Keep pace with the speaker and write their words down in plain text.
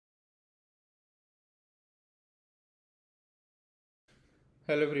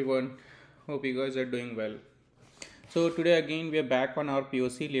Hello everyone, hope you guys are doing well. So today again we are back on our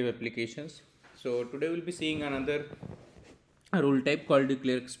POC live applications. So today we'll be seeing another rule type called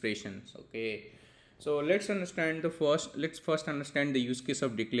declare expressions. Okay, so let's first understand the use case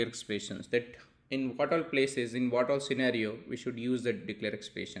of declare expressions, that in what all places, in what all scenario we should use the declare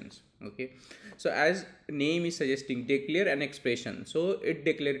expressions. Okay, so as name is suggesting, declare an expression, so it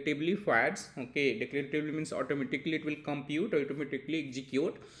declaratively fires. Okay, declaratively means automatically it will compute, automatically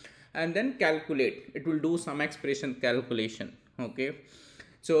execute, and then calculate. It will do some expression calculation. Okay,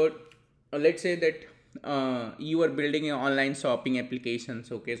 so let's say that you are building an online shopping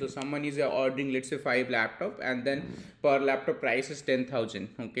applications. Okay, so someone is ordering, let's say, 5 laptop, and then per laptop price is 10,000.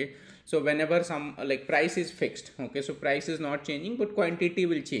 Okay, so whenever some like price is fixed. Okay, so price is not changing, but quantity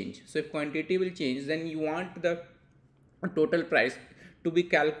will change. So if quantity will change, then you want the total price to be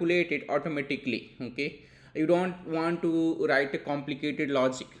calculated automatically. Okay, you don't want to write a complicated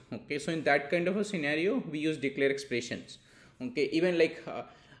logic. Okay, so in that kind of a scenario we use declare expressions. Okay, even like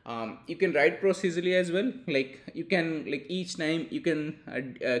you can write procedurally as well. Like you can, like each time you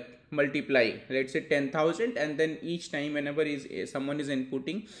can multiply, let's say 10,000, and then each time whenever is someone is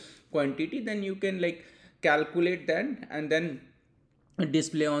inputting quantity, then you can like calculate that and then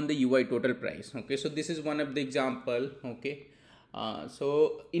display on the UI total price. Okay, so this is one of the example. Okay,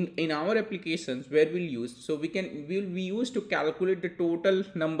 so in our applications where we'll use, so we use to calculate the total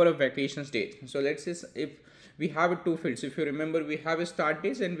number of vacations days. So let's say if we have two fields, if you remember, we have a start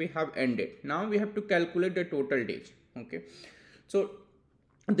days and we have end date. Now we have to calculate the total days. Okay, so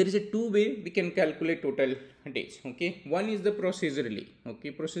there is a two-way we can calculate total days. Okay, one is the procedurally.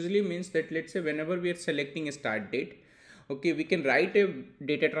 Okay, procedurally means that, let's say, whenever we are selecting a start date, okay, we can write a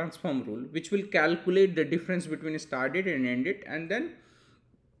data transform rule which will calculate the difference between start date and end date, and then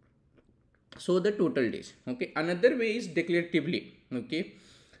show the total days. Okay, another way is declaratively. Okay,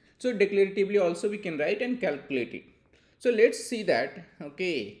 so declaratively also we can write and calculate it. So let's see that.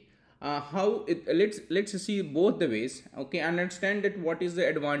 Okay, how it, let's see both the ways. Okay, understand that what is the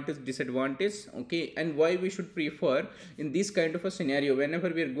advantage, disadvantage. Okay, and why we should prefer in this kind of a scenario, whenever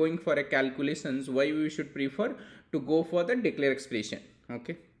we are going for a calculations, why we should prefer to go for the declare expression.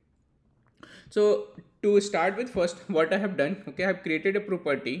 Okay, so to start with, first what I have done, okay, I have created a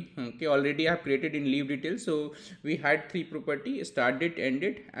property. Okay, already I have created in leave details. So we had three property: start date, end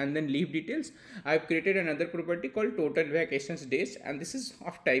date, and then leave details. I have created another property called total vacations days, and this is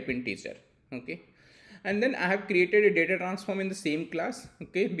of type integer. Okay, and then I have created a data transform in the same class.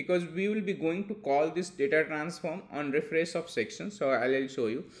 Okay, because we will be going to call this data transform on refresh of section. So I'll show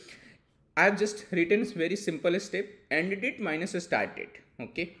you. I have just written very simple step: end date minus a start date.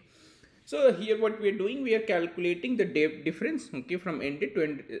 Okay, so here what we are doing, we are calculating the difference. Okay, from end date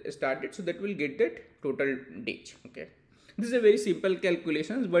to start date, so that will get that total date. Okay, this is a very simple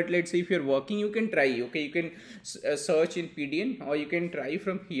calculations, but let's say if you're working, you can try. Okay, you can search in PDN, or you can try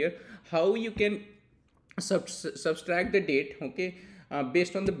from here how you can subtract the date. Okay,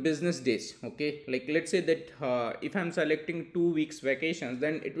 based on the business days. Okay, like let's say that if I'm selecting 2 weeks vacations,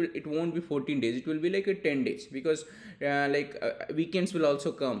 then it won't be 14 days, it will be like a 10 days, because weekends will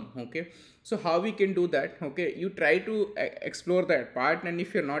also come. Okay, so how we can do that? Okay, you try to explore that part, and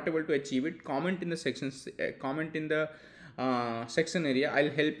if you're not able to achieve it, comment in the sections, comment in the section area. I'll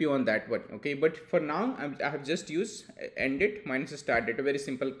help you on that one. Okay, but for now I have just used end date minus start date, a very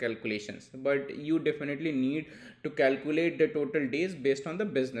simple calculations, but you definitely need to calculate the total days based on the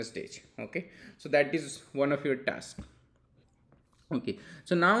business days. Okay, so that is one of your tasks. Okay,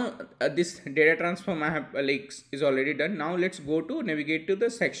 so now this data transform I have is already done. Now let's go to navigate to the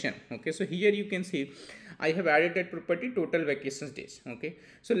section. Okay, so here you can see I have added that property total vacations days. Okay,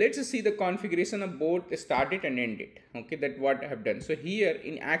 so let's see the configuration of both start date and end date. Okay, that what I have done. So here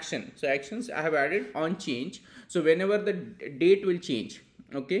in action, so actions I have added on change. So whenever the date will change,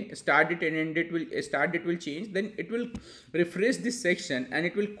 okay, start date and end date will change, then it will refresh this section and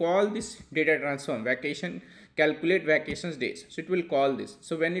it will call this data transform vacation, calculate vacations days. So it will call this.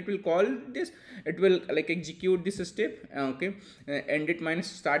 So when it will call this, it will like execute this step. Okay, end date minus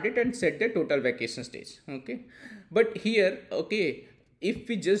start date and set the total vacations days. Okay, but here, okay, if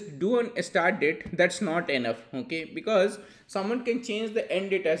we just do a start date, that's not enough. Okay, because someone can change the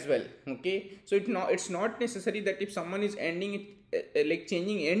end date as well. Okay, so it's not necessary that if someone is ending it like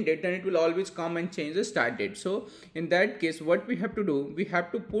changing end date, then it will always come and change the start date. So in that case, what we have to do, we have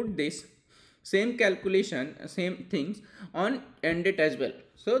to put this same calculation, same things on end date as well,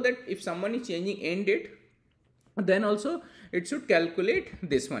 so that if someone is changing end date, then also it should calculate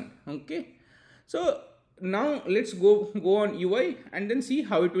this one. Okay, so now let's go on UI and then see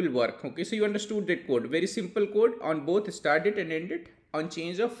how it will work. Okay, so you understood that code, very simple code on both start date and end date. on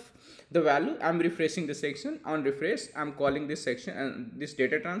change of the value, I'm refreshing the section. On refresh, I'm calling this section and this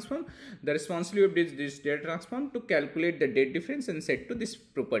data transform. The responsibility of this data transform to calculate the date difference and set to this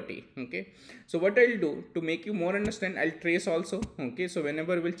property. Okay, so what I'll do to make you more understand, I'll trace also. Okay, so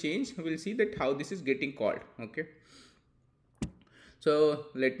whenever we'll change, we'll see that how this is getting called. Okay, so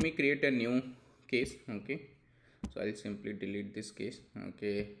let me create a new case. Okay, so I'll simply delete this case.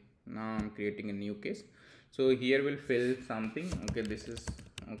 Okay, now I'm creating a new case. So here we'll fill something. Okay, this is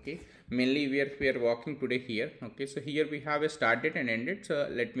okay, mainly we are walking today here. Okay, so here we have a start date and end date. So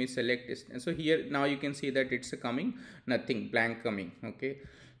let me select this, and so here now you can see that it's a coming, nothing, blank coming. Okay,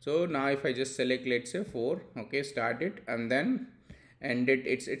 so now if I just select, let's say 4, okay, start date, and then end date,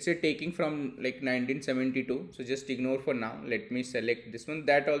 it's a taking from like 1972, so just ignore for now. Let me select this one.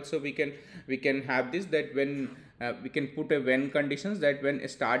 That also we can have this, that when we can put a when conditions, that when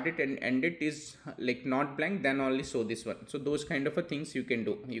start date and end date is like not blank, then only show this one. So those kind of a things you can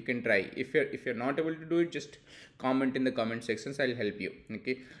do, you can try. If you're not able to do it, just comment in the comment sections, I'll help you.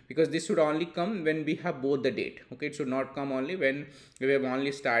 Okay, because this should only come when we have both the date. Okay, it should not come only when we have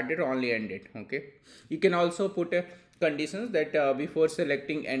only start date or only end date. Okay, you can also put a conditions that before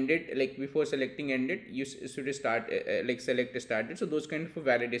selecting end date, like before selecting end date, you should start like select a start date. So those kind of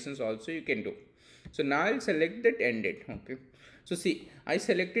validations also you can do. So now I'll select that end date. Okay, so see, I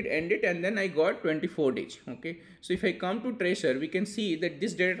selected end date and then I got 24 days. Okay, so if I come to tracer, we can see that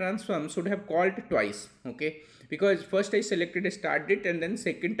this data transform should have called twice. Okay, because first I selected a start date and then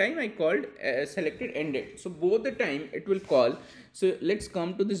second time I called selected end date. So both the time it will call. So let's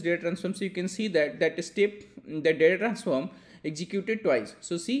come to this data transform. So you can see that step, the data transform executed twice.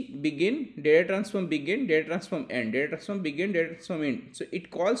 So see, begin, data transform begin, data transform end, data transform begin, data transform end. So it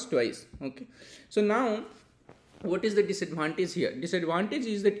calls twice. Okay, so now what is the disadvantage here? Disadvantage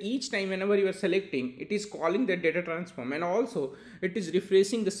is that each time whenever you are selecting, it is calling the data transform, and also it is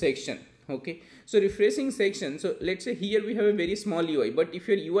refreshing the section. Okay, so refreshing section, so let's say here we have a very small UI, but if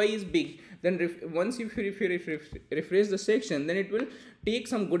your UI is big, then once if you refresh the section, then it will take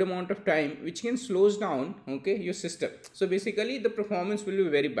some good amount of time, which can slows down, okay, your system. So basically the performance will be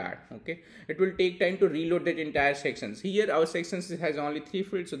very bad. Okay, it will take time to reload that entire sections. Here our sections has only 3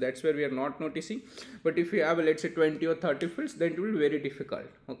 fields, so that's where we are not noticing. But if you have, let's say 20 or 30 fields, then it will be very difficult.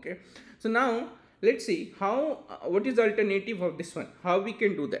 Okay, so now let's see how what is the alternative of this one, how we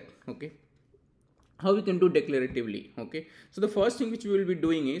can do that. Okay, how we can do declaratively. Okay, so the first thing which we will be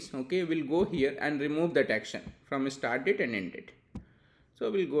doing is, okay, we'll go here and remove that action from start date and end date. So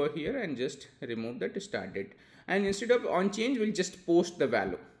we'll go here and just remove that start date, and instead of on change, we'll just post the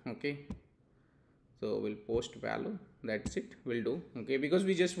value. Okay, so we'll post value, that's it, we'll do. Okay, because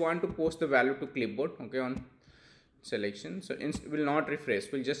we just want to post the value to clipboard. Okay, on selection, so will not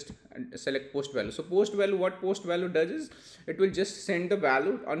refresh, we'll just select post value. So post value, what post value does is it will just send the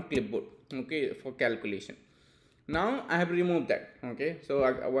value on clipboard. Okay, for calculation. Now I have removed that. Okay,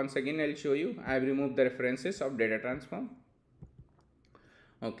 so once again I'll show you, I have removed the references of data transform.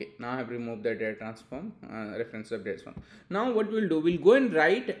 Okay, now I have removed the data transform reference of data transform. Now what we'll do, we'll go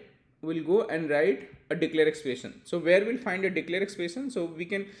and write a declare expression. So where we'll find a declare expression? So we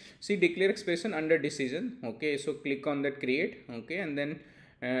can see declare expression under decision. Okay, so click on that create. Okay, and then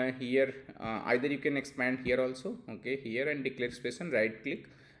here either you can expand here also. Okay, here and declare expression, right click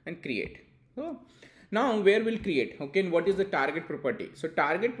and create. So now where we'll create, okay, and what is the target property? So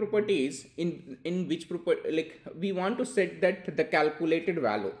target property is in which property, like we want to set that the calculated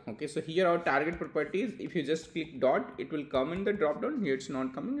value. Okay, so here our target property is, if you just click dot, it will come in the drop down. Here it's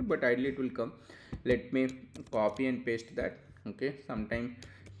not coming, but ideally it will come. Let me copy and paste that. Okay, sometime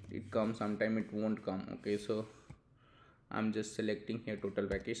it comes, sometime it won't come. Okay, so I'm just selecting here total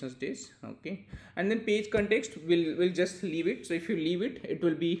vacations days. Okay, and then page context we'll just leave it. So if you leave it, it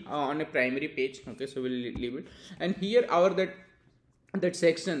will be on a primary page. Okay, so we'll leave it, and here our that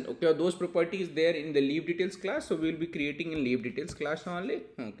section, okay, those properties there in the leave details class, so we'll be creating in leave details class only.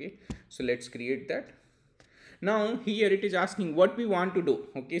 Okay, so let's create that. Now here it is asking what we want to do.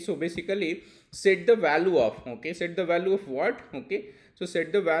 Okay, so basically set the value of, okay, set the value of what? Okay, so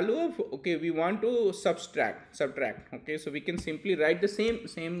set the value of, okay, we want to subtract. Okay, so we can simply write the same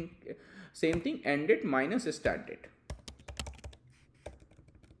thing, end date minus start date.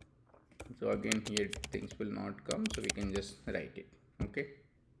 So again here things will not come, so we can just write it. Okay,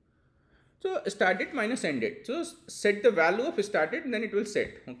 so start date minus end date. So set the value of start date, and then it will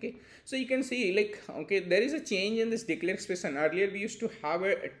set. Okay, so you can see, like, okay, there is a change in this declare expression. Earlier we used to have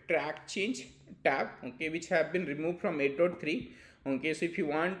a track change tab, okay, which have been removed from 8.3. Okay, so if you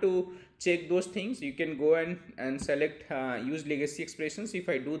want to check those things, you can go and select use legacy expressions. If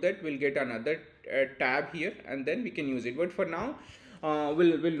I do that, we'll get another tab here, and then we can use it. But for now,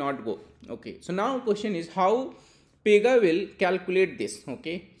 will not go. Okay, so now question is how Pega will calculate this.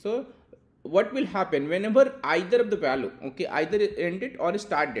 Okay, so what will happen whenever either of the value, okay, either end it or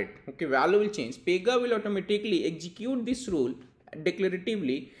start date, okay, value will change, Pega will automatically execute this rule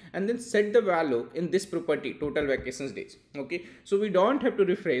declaratively and then set the value in this property total vacations days. Okay, so we don't have to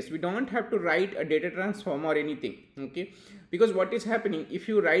refresh, we don't have to write a data transform or anything. Okay, because what is happening if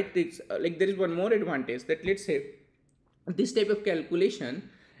you write this, like there is one more advantage, that let's say this type of calculation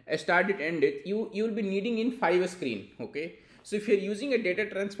start it end it, you will be needing in 5 screen. Okay, so if you're using a data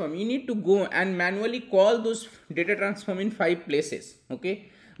transform, you need to go and manually call those data transform in 5 places. Okay,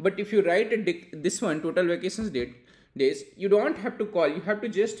 but if you write this one total vacations days, you don't have to call, you have to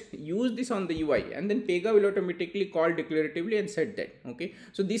just use this on the UI and then Pega will automatically call declaratively and set that. Okay,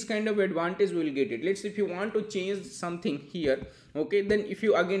 so this kind of advantage we will get it. Let's say if you want to change something here, okay, then if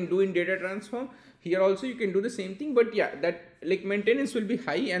you again do in data transform, here also you can do the same thing, but yeah, that like maintenance will be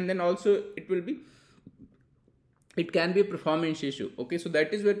high and then also it can be a performance issue. Okay, so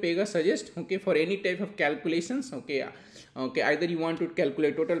that is where Pega suggests, okay, for any type of calculations, okay, okay, either you want to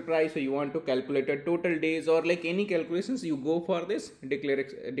calculate total price or you want to calculate a total days or like any calculations, you go for this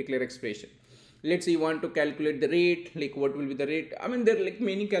declare expression. Let's say you want to calculate the rate, like what will be the rate. I mean, there are like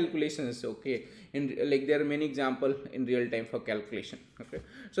many calculations. Okay, in like there are many example in real time for calculation. Okay,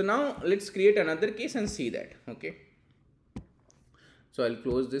 so now let's create another case and see that. Okay, so I'll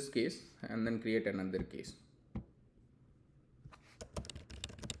close this case and then create another case.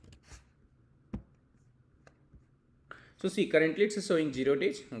 So see, currently it's showing 0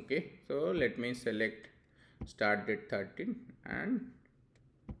 days. Okay, so let me select start date 13 and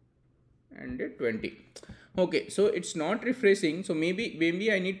end date 20. Okay, so it's not refreshing, so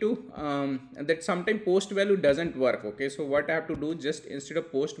maybe I need to that sometime post value doesn't work. Okay, so what I have to do, just instead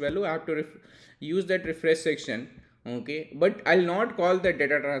of post value I have to use that refresh section. Okay, but I'll not call the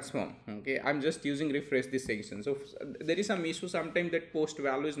data transform. Okay, I'm just using refresh this section. So there is some issue sometimes that post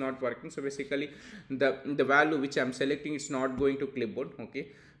value is not working, so basically the value which I'm selecting is not going to clipboard. Okay,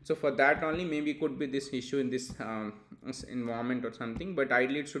 so for that only maybe could be this issue in this environment or something, but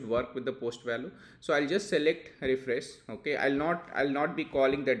ideally it should work with the post value. So I'll just select refresh. Okay, I'll not be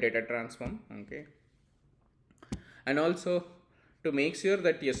calling the data transform. Okay, and also to make sure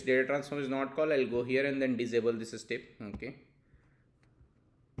that yes, data transform is not called, I'll go here and then disable this step. Okay,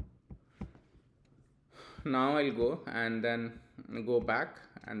 now I'll go and then go back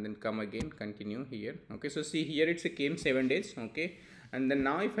and then come again, continue here. Okay, so see here it's came 7 days. Okay, and then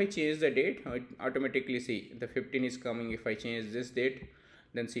now if I change the date, it automatically see the 15 is coming. If I change this date,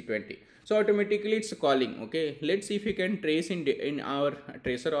 then see 20, so automatically it's calling. Okay, let's see if we can trace in our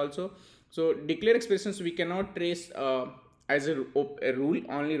tracer also. So declare expressions we cannot trace as a rule,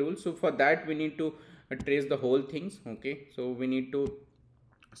 only rule. So for that we need to trace the whole things. Okay, so we need to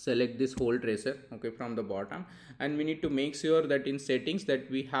select this whole tracer, okay, from the bottom, and we need to make sure that in settings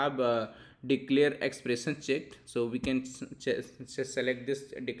that we have declare expression checked, so we can just select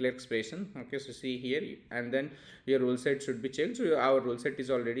this declare expression. Okay, so see here, and then your rule set should be checked. So our rule set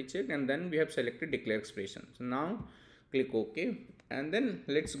is already checked and then we have selected declare expression. So now click OK and then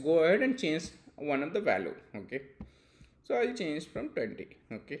let's go ahead and change one of the value. Okay, so I'll change from 20.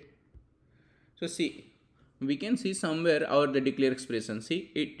 Okay, so see, we can see somewhere our the declare expression.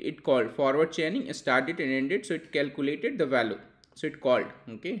 See, it called forward chaining, started and ended, so it calculated the value, so it called.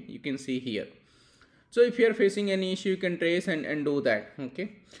 Okay, you can see here. So if you are facing any issue, you can trace and do that.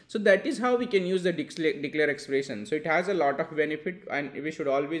 Okay, so that is how we can use the declare expression. So it has a lot of benefit and we should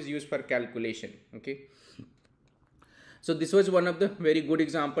always use for calculation. Okay, so this was one of the very good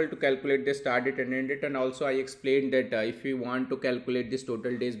example to calculate the start date and end date, and also I explained that if you want to calculate this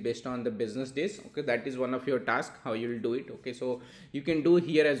total days based on the business days, okay, that is one of your task, how you will do it. Okay, so you can do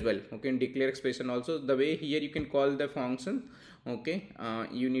here as well. Okay, in declare expression also, the way here you can call the function. Okay,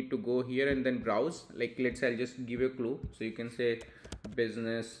 you need to go here and then browse, like let's say I'll just give a clue, so you can say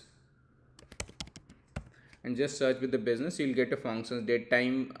business and just search with the business, you'll get a function date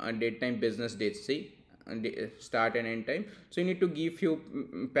time business dates. See, start and end time, so you need to give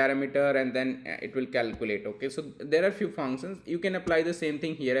few parameter and then it will calculate. Okay, so there are few functions, you can apply the same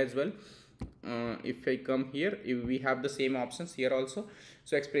thing here as well. If I come here, we have the same options here also.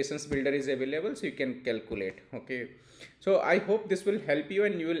 So expressions builder is available, so you can calculate. Okay, so I hope this will help you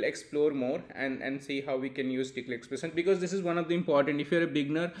and you will explore more and see how we can use declare expression, because this is one of the important, if you're a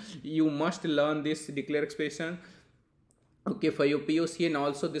beginner, you must learn this declare expression. Okay, for your POC, and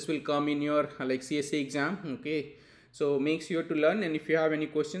also this will come in your like CSA exam. Okay, so make sure to learn, and if you have any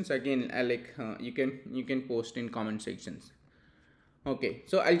questions again you can post in comment sections. Okay,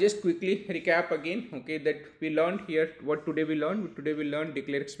 so I'll just quickly recap again. Okay, that we learned here what today we learned. Today we learned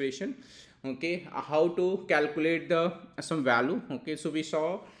declare expression. Okay, how to calculate the some value. Okay, so we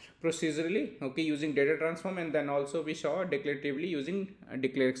saw procedurally, okay, using data transform, and then also we saw declaratively using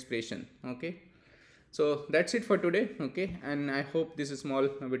declare expression. Okay, so that's it for today. Okay, and I hope this small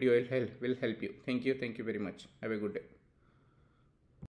video will help you. Thank you very much. Have a good day.